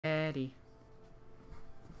ready.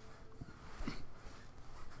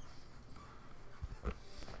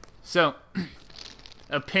 So,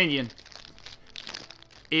 opinion.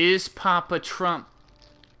 Is Papa Trump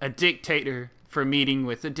a dictator for meeting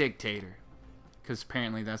with a dictator? Because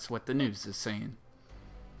apparently that's what the news is saying.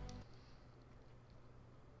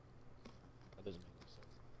 That doesn't make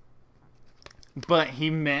sense. But he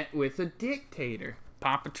met with a dictator.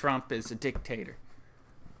 Papa Trump is a dictator.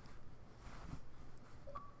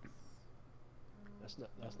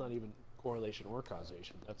 That's not even correlation or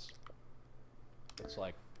causation. That's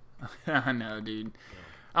like I know, dude.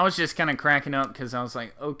 I was just kind of cracking up because I was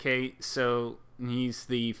like, okay, so he's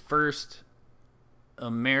the first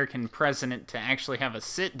American president to actually have a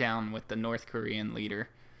sit-down with the North Korean leader.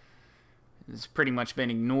 It's pretty much been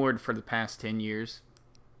ignored for the past 10 years.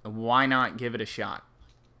 Why not give it a shot?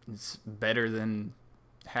 It's better than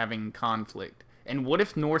having conflict. And what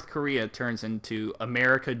if North Korea turns into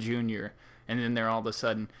America Junior, and then they're all of a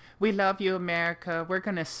sudden, we love you, America. We're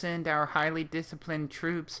going to send our highly disciplined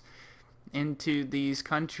troops into these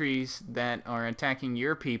countries that are attacking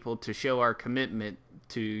your people to show our commitment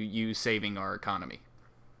to you saving our economy.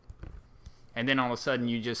 And then all of a sudden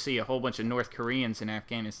you just see a whole bunch of North Koreans in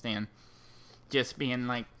Afghanistan just being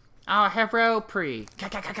like, oh, hero pre.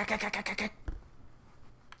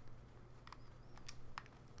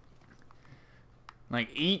 Like,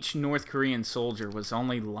 each North Korean soldier was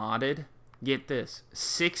only allotted, get this,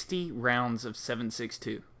 60 rounds of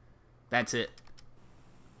 7.62. That's it.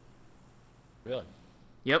 really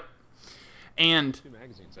Yep. And 2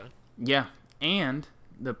 magazines, huh? yeah, and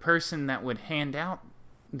the person that would hand out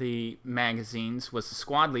the magazines was the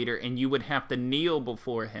squad leader, and you would have to kneel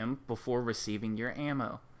before him before receiving your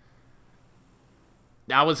ammo.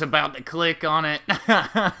 I was about to click on it.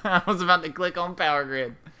 I was about to click on Power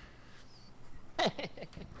Grid.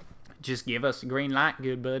 Just give us a green light,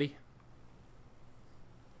 good buddy.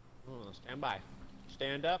 Oh, stand by.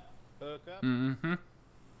 Stand up. Hook up. Mm-hmm.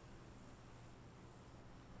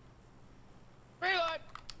 Reload!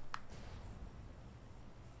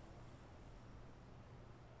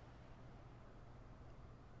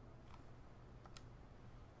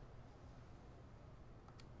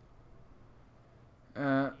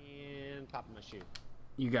 And pop my shoe.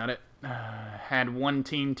 You got it. Had one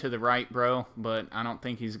team to the right, bro, but I don't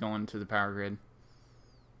think he's going to the Power Grid.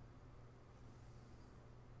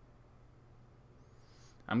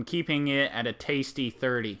 I'm keeping it at a tasty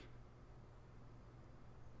 30.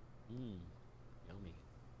 Yummy.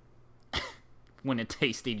 When a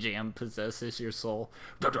tasty jam possesses your soul.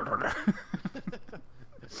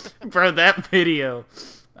 Bro, that video,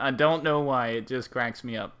 I don't know why, it just cracks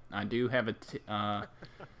me up. I do have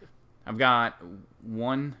I've got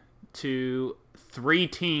 1, 2, 3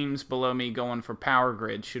 teams below me going for Power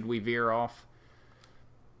Grid. Should we veer off?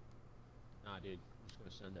 Nah, dude. I'm just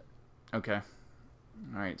gonna send it. Okay.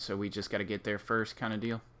 Alright, so we just got to get there first kind of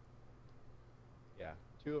deal. Yeah.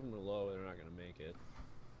 2 of them are low. They're not gonna make it.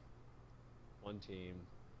 1 team.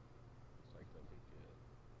 Looks like they'll be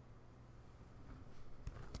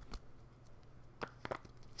good.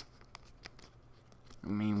 I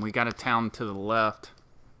mean, we got a town to the left.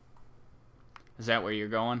 Is that where you're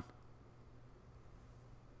going?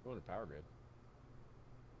 Going to Power Grid.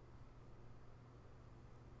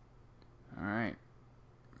 Alright.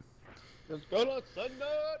 Let's go to Sunday.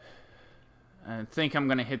 I think I'm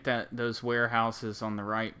going to hit those warehouses on the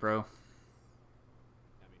right, bro. Yeah,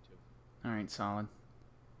 me too. Alright, solid.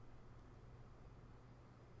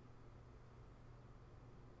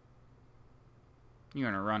 You're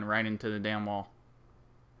going to run right into the damn wall.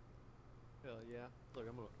 Hell yeah. Look,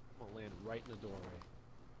 I'm gonna land right in the doorway.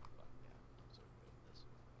 But, yeah, so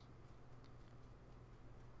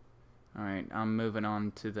good. Alright, I'm moving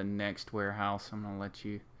on to the next warehouse. I'm going to let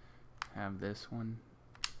you have this one.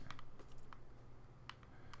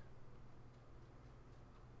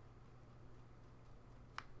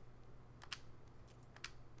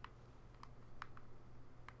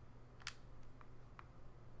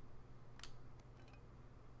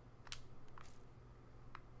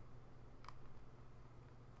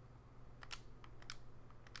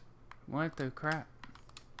 What the crap?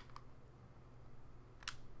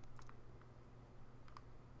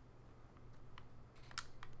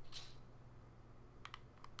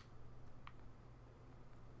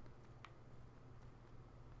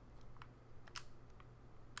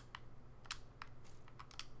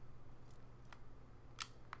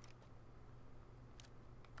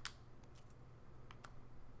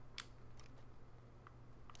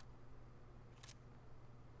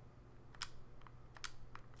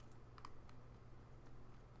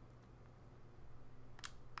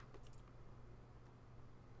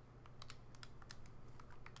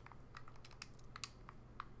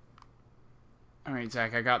 Alright,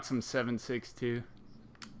 Zach, I got some 7.62.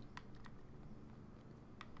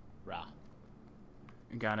 Rah.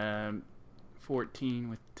 I got a 14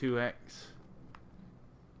 with 2x.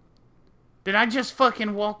 Did I just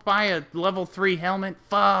fucking walk by a level 3 helmet?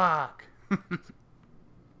 Fuck!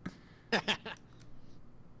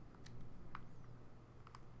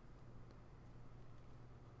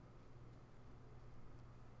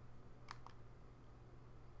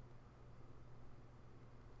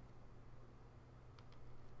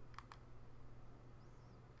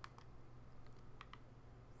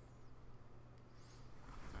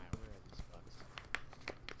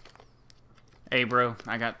 Hey, bro,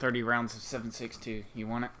 I got 30 rounds of 7.62. You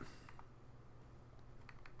want it?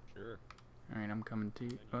 Sure. Alright, I'm coming to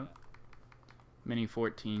you. Oh. Mini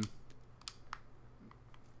 14.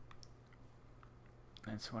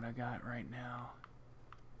 That's what I got right now.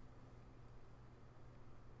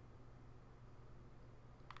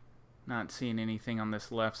 Not seeing anything on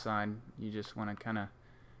this left side. You just want to kind of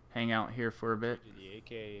hang out here for a bit. Do the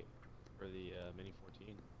AK or the Mini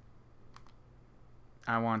 14?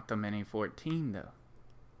 I want the Mini 14 though.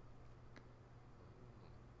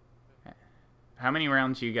 How many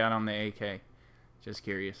rounds you got on the AK? Just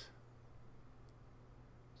curious.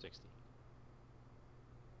 60.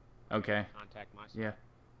 Okay. Contact my side.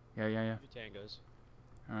 Yeah. Yeah. Two tangos.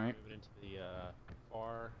 Alright. Moving into the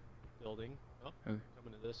far building. Oh, Okay.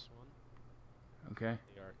 coming to this one. Okay.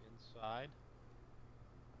 They are inside.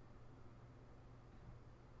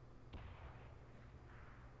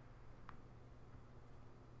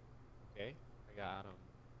 Okay, I got them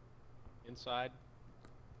inside,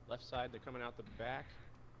 left side. They're coming out the back.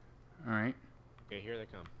 Alright. Okay, here they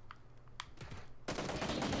come.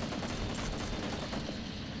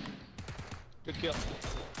 Good kill. He's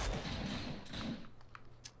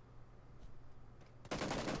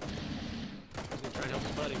gonna try and help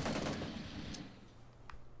his buddy.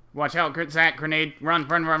 Watch out, Zach. Grenade. Run.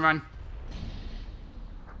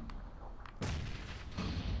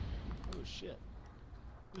 Oh shit.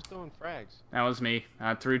 Who's throwing frags? That was me.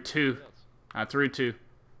 I threw two. Who else? I threw two.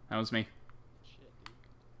 That was me. Shit, dude.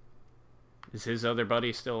 Is his other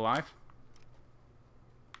buddy still alive?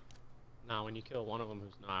 Nah, when you kill one of them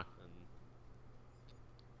who's knocked, then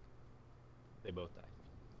they both die.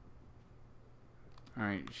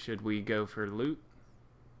 Alright, should we go for loot?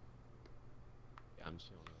 Yeah, I'm just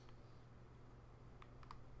healing up.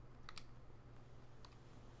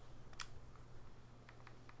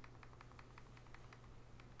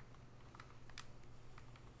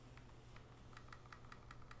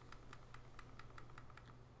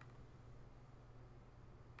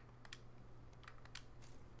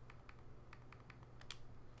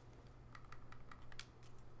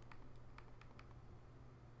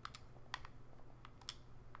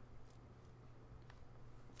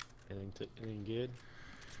 Anything good?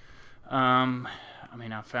 I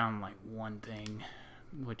mean, I found like one thing,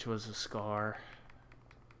 which was a scar.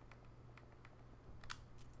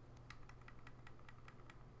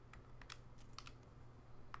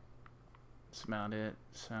 That's about it,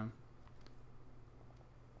 so.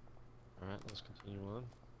 Alright, let's continue on.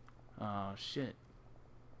 Oh, shit.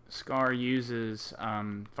 Scar uses,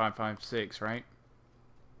 5.56, right?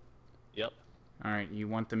 Yep. Alright, you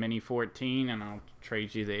want the Mini 14, and I'll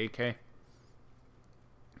trade you the AK.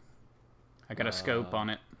 I got a scope on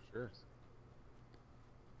it. Sure.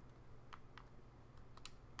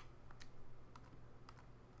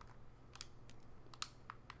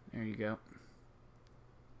 There you go.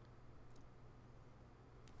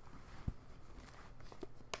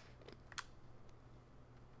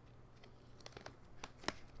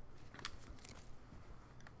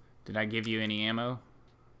 Did I give you any ammo?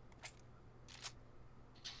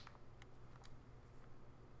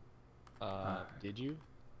 Did you?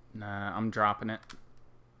 Nah, I'm dropping it.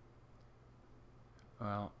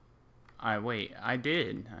 Well, wait, I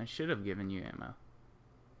did. I should have given you ammo.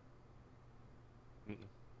 Mm-mm.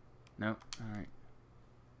 Nope, alright.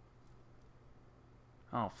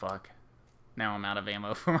 Oh, fuck. Now I'm out of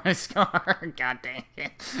ammo for my scar. God dang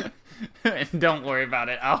it. Don't worry about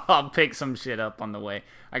it. I'll pick some shit up on the way.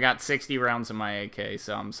 I got 60 rounds in my AK,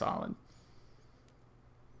 so I'm solid.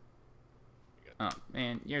 Oh,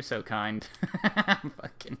 man, you're so kind.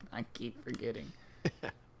 I keep forgetting.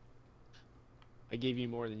 I gave you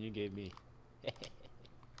more than you gave me.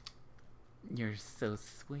 You're so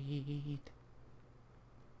sweet.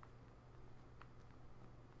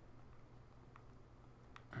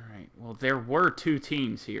 Alright, well, there were two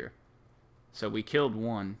teams here. So we killed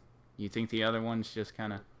one. You think the other one's just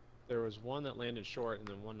kind of... There was one that landed short and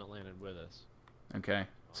then one that landed with us. Okay,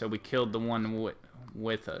 so we killed the one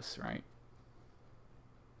with us, right?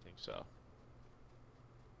 I think so.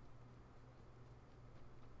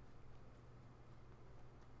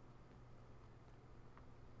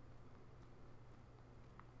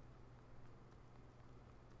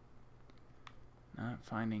 Not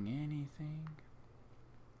finding anything.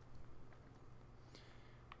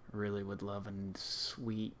 Really would love a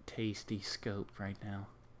sweet, tasty scope right now.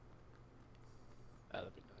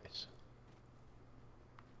 That'd be nice.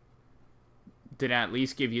 Did I at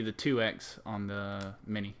least give you the 2x on the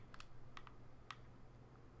Mini?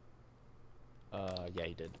 Yeah,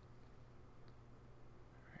 you did.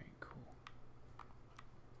 Alright, cool.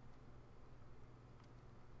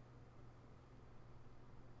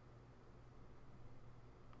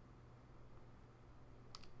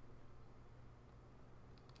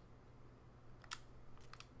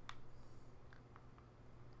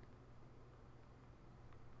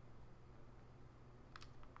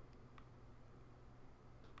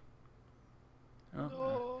 Oh,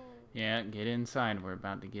 No. yeah, get inside. We're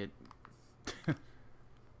about to get...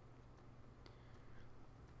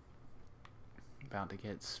 about to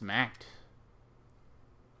get smacked.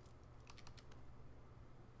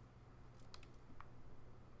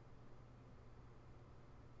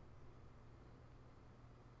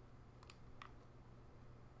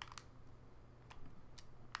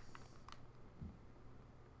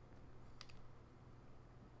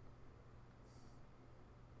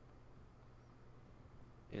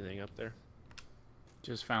 Anything up there?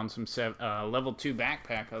 Just found some level 2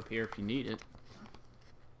 backpack up here if you need it.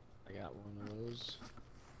 I got one of those.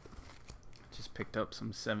 Just picked up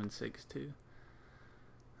some 7.62.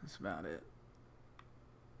 That's about it.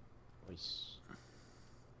 Nice.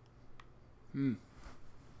 Hmm.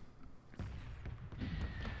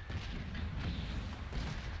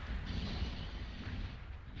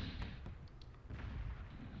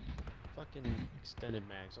 Fucking extended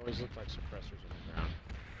mags always look like suppressors on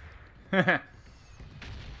the ground.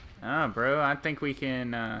 Ah, bro, I think we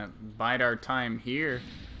can bide our time here.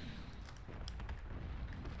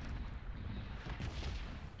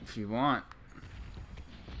 If you want.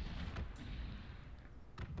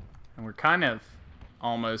 And we're kind of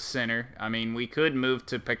almost center. I mean, we could move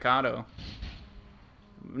to Picado.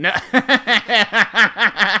 No.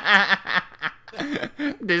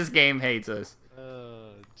 This game hates us.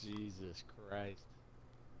 Oh, Jesus Christ.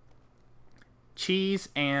 Cheese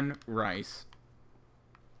and rice.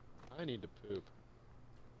 I need to poop.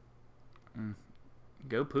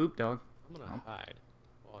 Go poop, dog. I'm gonna hide.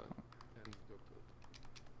 And go poop.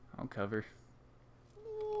 I'll cover.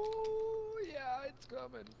 Oh, yeah, it's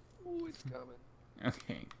coming. Oh, it's coming.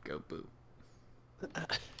 Okay, go poop.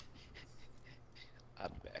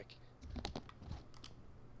 I'm back.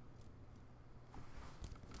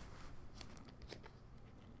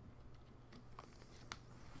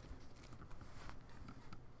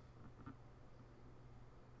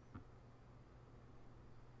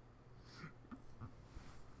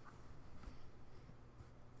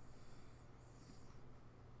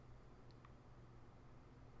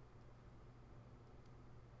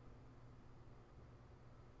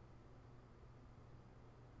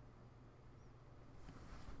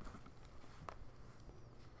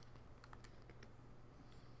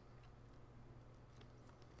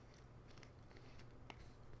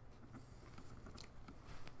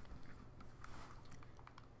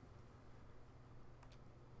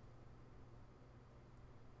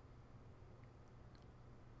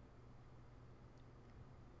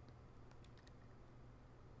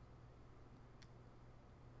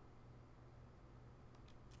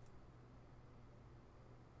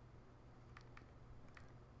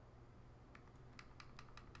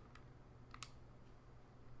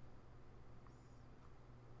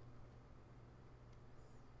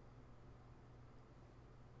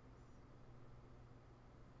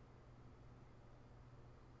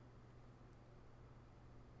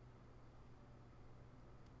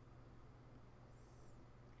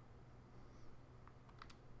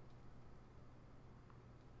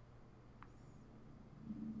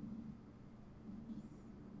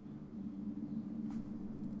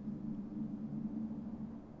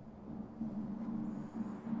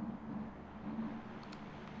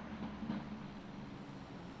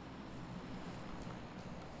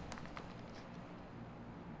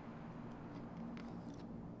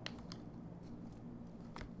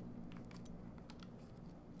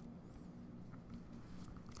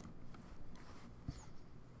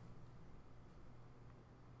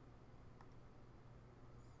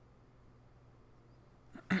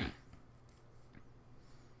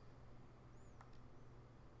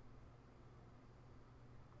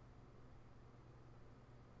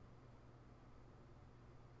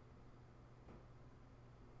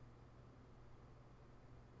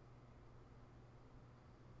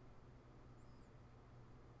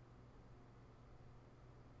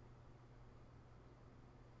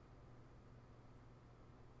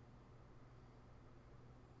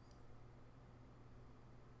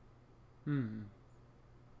 Hmm.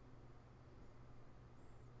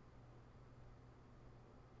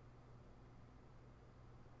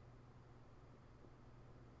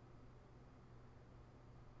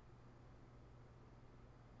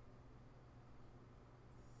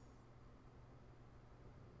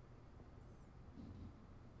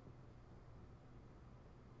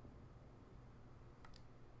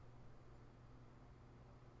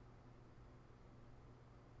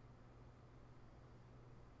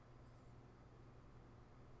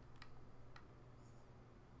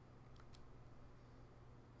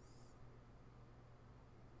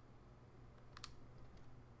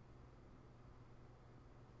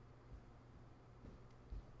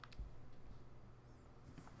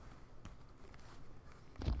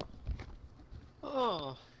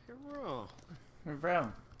 Oh, hero. Hey,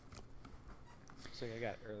 bro. Looks like I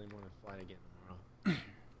got early morning flight again tomorrow.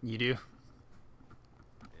 You do?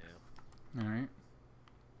 Yeah. All right.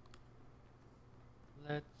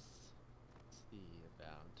 Let's see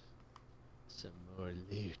about some more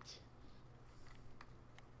loot.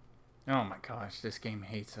 Oh my gosh, this game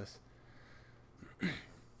hates us.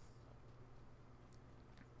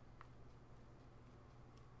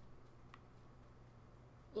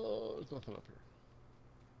 Oh, there's nothing up here.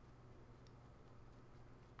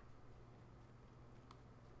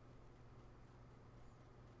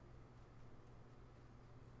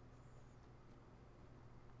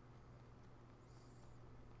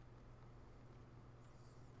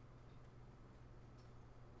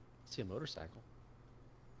 See a motorcycle.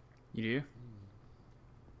 You do?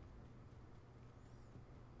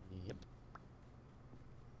 Yep.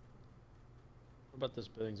 What about those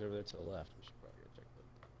buildings over there to the left? We should probably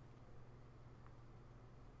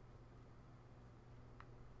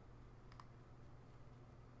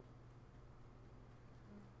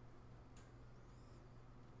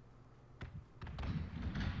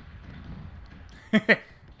go check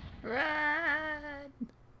Run!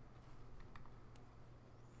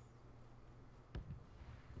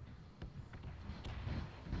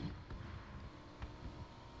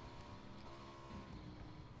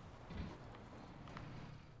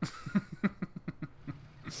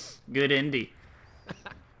 Good indie.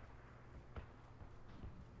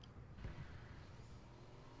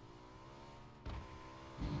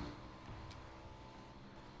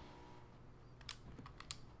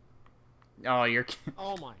 Oh, you're.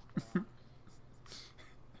 Oh my god.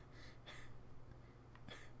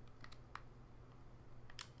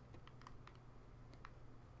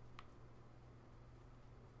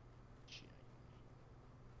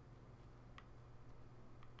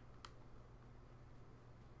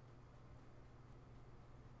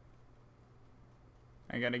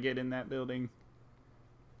 I gotta get in that building.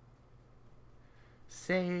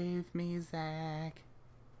 Save me, Zach.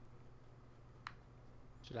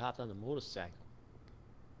 Should have hopped on the motorcycle.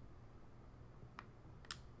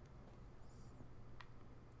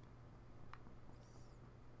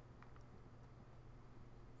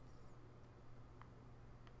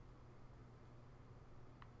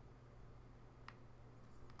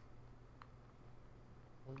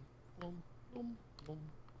 Boom, boom, boom, boom, boom.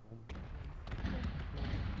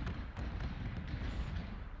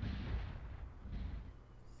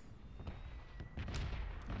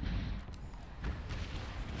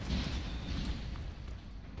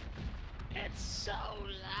 It's so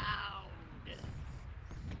loud.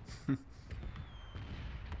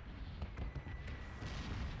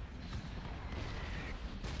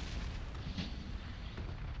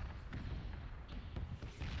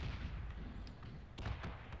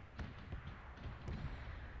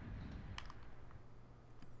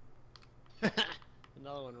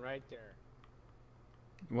 Another one right there.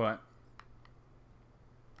 What?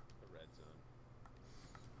 The red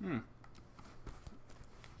zone.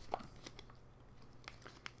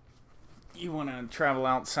 You want to travel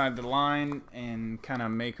outside the line and kind of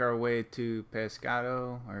make our way to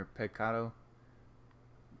Pescado or Pecado?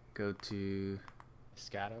 Go to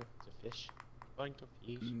Pescado, it's a fish. Bunch of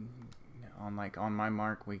fish. on my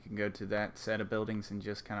mark. We can go to that set of buildings and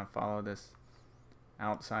just kind of follow this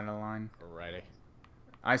outside of the line. Alrighty.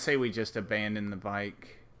 I say we just abandon the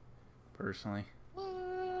bike, personally.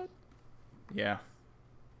 What? Yeah.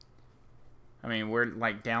 I mean, we're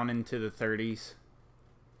like down into the 30s.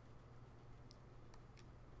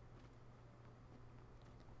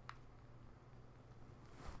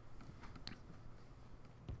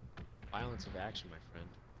 Violence of action, my friend.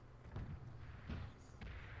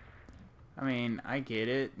 I mean, I get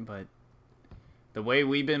it, but the way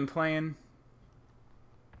we've been playing,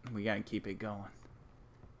 we gotta keep it going.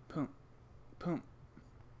 Boom. Boom.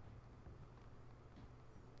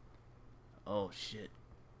 Oh, shit.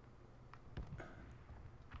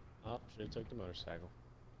 Oh, should have took the motorcycle.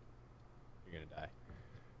 You're gonna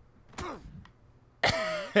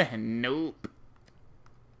die. Nope.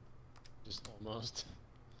 Just almost.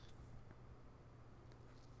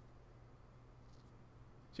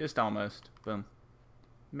 Just almost. Boom.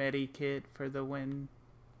 Medikit for the win.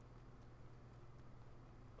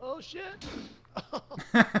 Oh shit!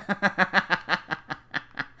 I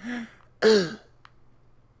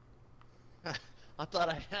thought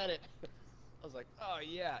I had it. I was like, oh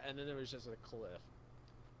yeah, and then there was just a cliff.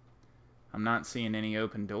 I'm not seeing any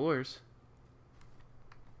open doors.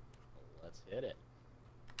 Let's hit it.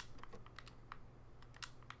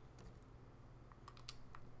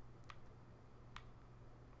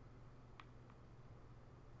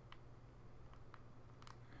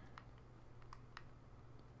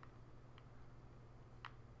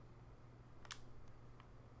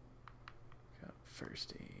 Got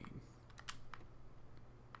first aid.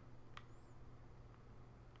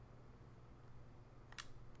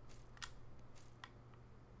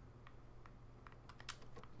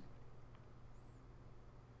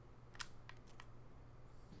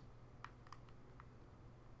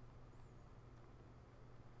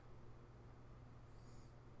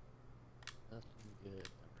 Nothing good.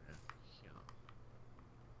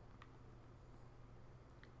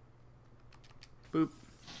 Boop.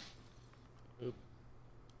 Boop.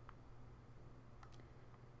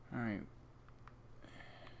 Alright.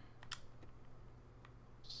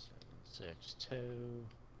 762.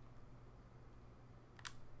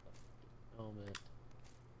 Helmet.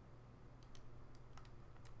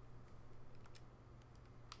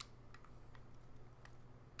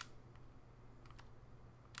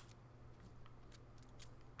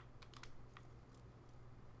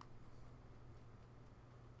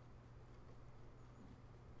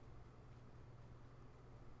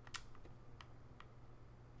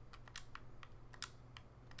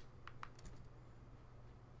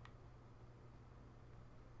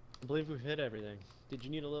 I believe we've hit everything. Did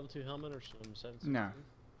you need a level 2 helmet or some 7? No.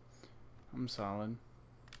 I'm solid.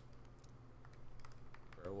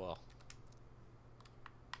 Very well.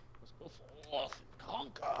 Let's go forth and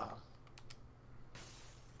conquer.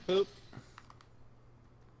 Poop.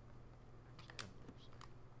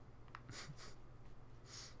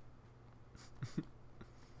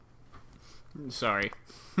 Sorry.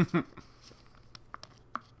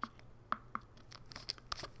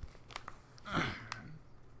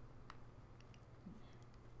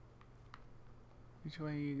 Which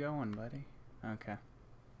way are you going, buddy? Okay.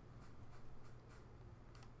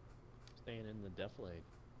 Staying in the deflate.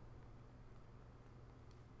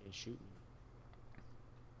 They shoot me.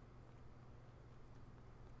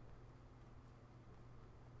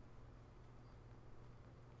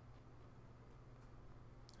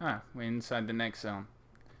 Ah, we're inside the next zone.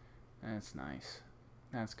 That's nice.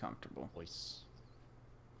 That's comfortable. Voice.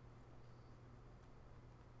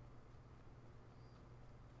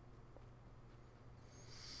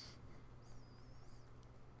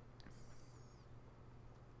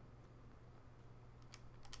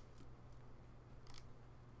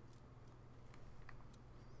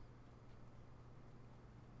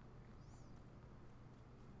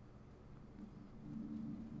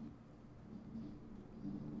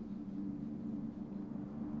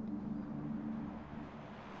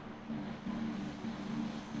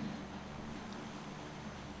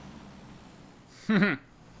 What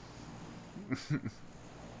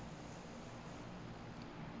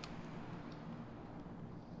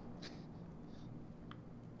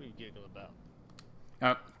are you giggle about?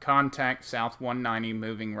 Contact south 190,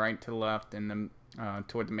 moving right to left in the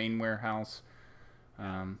toward the main warehouse.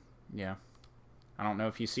 Yeah. I don't know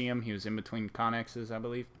if you see him. He was in between Connexes, I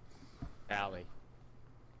believe. Alley.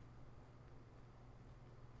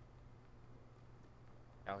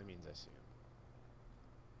 Alley means I see him.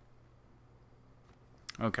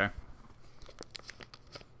 Okay.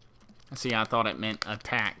 See, I thought it meant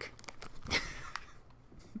attack.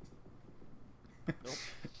 Nope.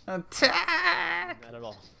 Attack! Not at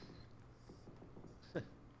all.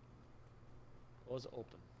 Was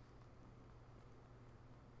open.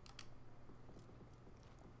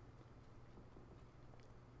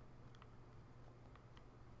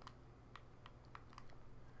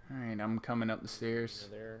 Alright, I'm coming up the stairs.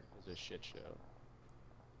 There is a shit show.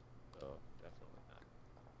 So, definitely not.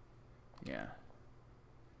 Yeah.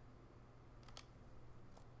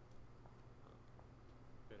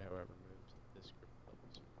 Good, however, moves at this group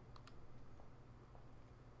levels.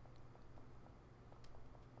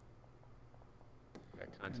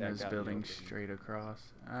 Got And contact those out in the buildings open. straight across.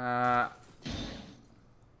 I'm not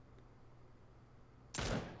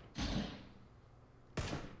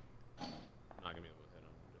gonna be able to hit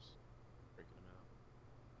him. Just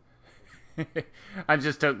I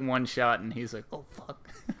just took one shot and he's like, oh fuck.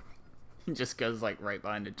 He just goes like right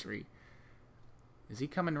behind a tree. Is he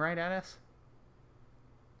coming right at us?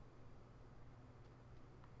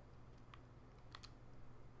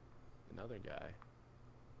 Another guy.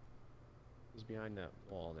 He's behind that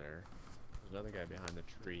wall there. There's another guy behind the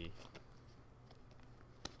tree.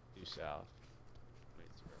 Due south.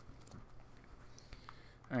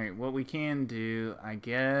 Alright, what we can do, I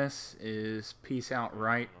guess, is peace out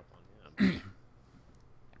right. Look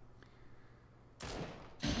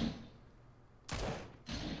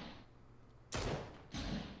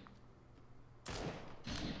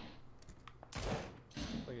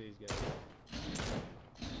at these guys.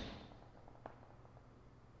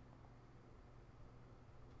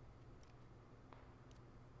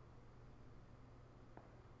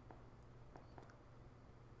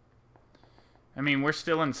 I mean, we're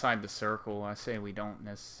still inside the circle. I say we don't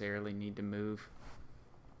necessarily need to move.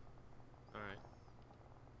 Alright.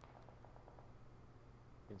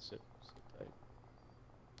 You can sit tight.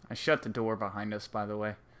 I shut the door behind us, by the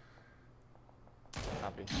way.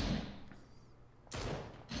 Copy.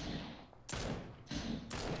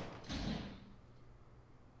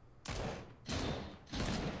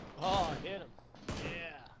 Oh, I hit him.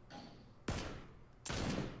 Yeah.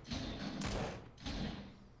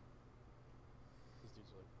 This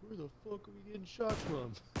dude's like, where the fuck are we getting shot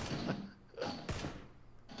from?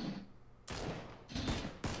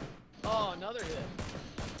 Oh, another hit.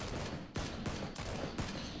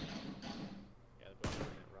 Yeah, they're both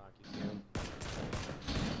looking at Rocky Sam.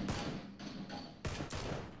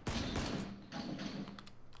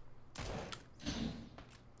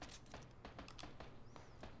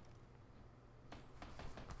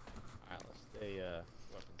 Alright, let's stay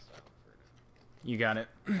weapon silent for now. You got it.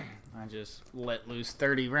 I just let loose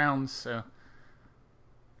 30 rounds, so...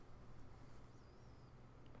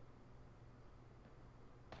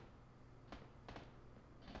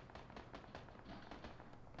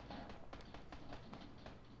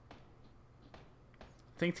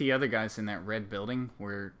 I think the other guy's in that red building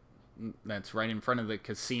where that's right in front of the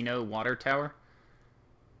casino water tower.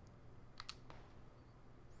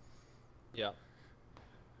 Yeah.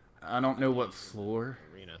 I don't know what floor.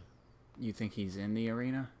 Arena. You think he's in the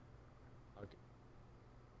arena? Okay.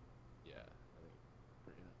 Yeah, I think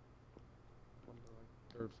arena. One to like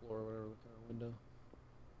third floor or whatever, look out our window.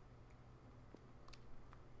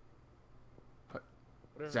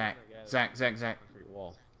 Whatever Zach, that guy Zach, that's Zach, on the Zach. concrete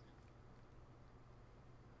wall.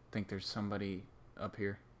 I think there's somebody up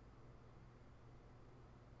here.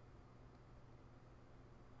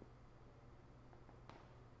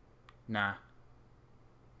 Nah.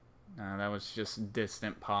 Nah, that was just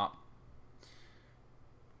distant pop.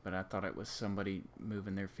 But I thought it was somebody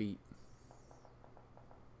moving their feet.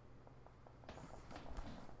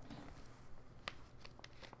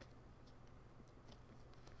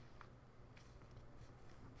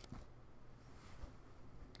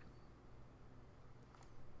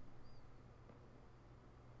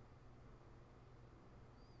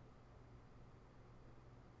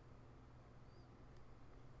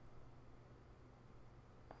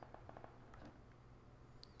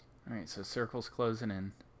 Alright, so circle's closing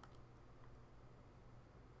in.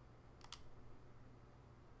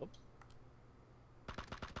 Oops.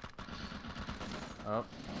 Oh.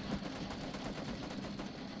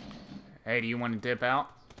 Hey, do you want to dip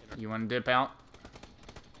out? You want to dip out?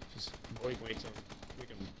 Just Or we can wait till we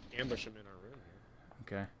can ambush him in our room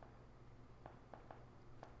here. okay.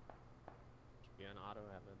 Should be on auto,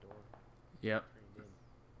 have the door Yep. trained in.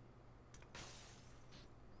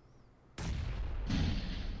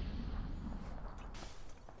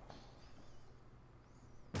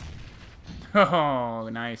 Oh,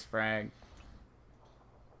 nice frag.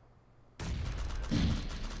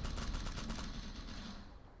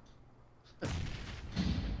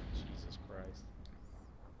 Jesus Christ.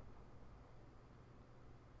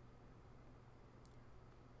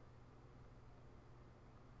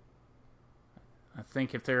 I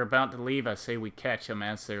think if they're about to leave, I say we catch them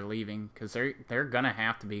as they're leaving, because they're gonna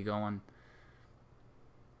have to be going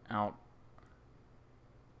out.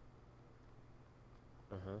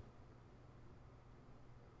 Uh-huh.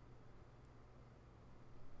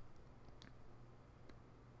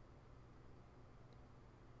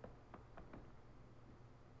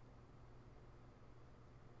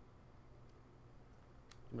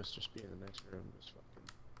 He must just be in the next room, just fucking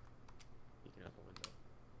peeking out the window.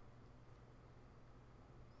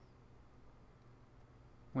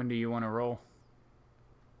 When do you want to roll?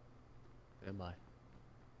 Am I?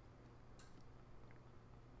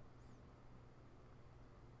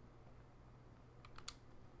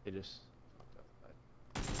 They just fucked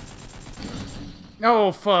up.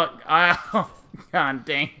 Oh, fuck. Oh, God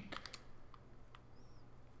dang.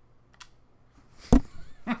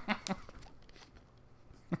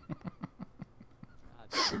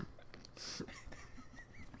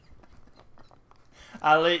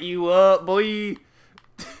 I lit you up, boy. Yeah,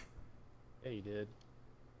 you did.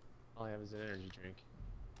 All I have is an energy drink.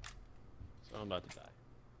 So I'm about to die.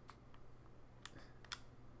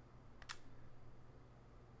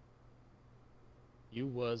 You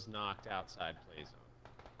was knocked outside play zone.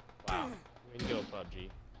 Wow. Way to go, Pubg.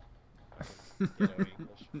 Fucking ghetto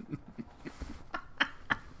English.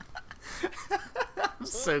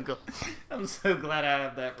 I'm so glad I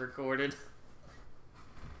have that recorded.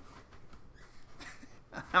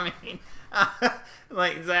 I mean,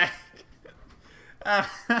 like Zach, I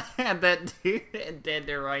had that dude dead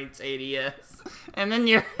to rights ADS, and then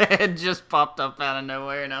your head just popped up out of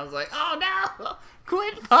nowhere, and I was like, "Oh no!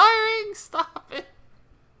 Quit firing! Stop it!"